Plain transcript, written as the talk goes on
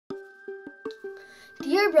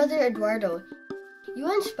Dear Brother Eduardo,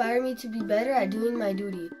 you inspire me to be better at doing my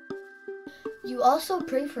duty. You also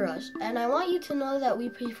pray for us, and I want you to know that we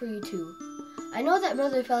pray for you too. I know that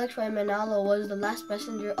Brother Felix Y. Manalo was the last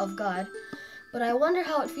messenger of God, but I wonder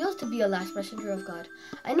how it feels to be a last messenger of God.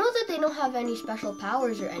 I know that they don't have any special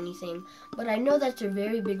powers or anything, but I know that's a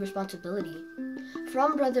very big responsibility.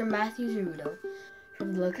 From Brother Matthew Zerrudo,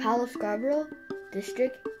 from the locale of Scarborough,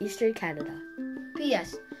 District, Eastern Canada.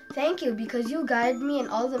 P.S. Thank you because you guide me and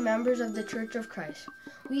all the members of the Church of Christ.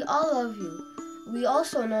 We all love you. We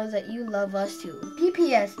also know that you love us too.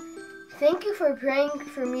 P.P.S. Thank you for praying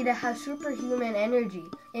for me to have superhuman energy.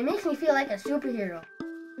 It makes me feel like a superhero.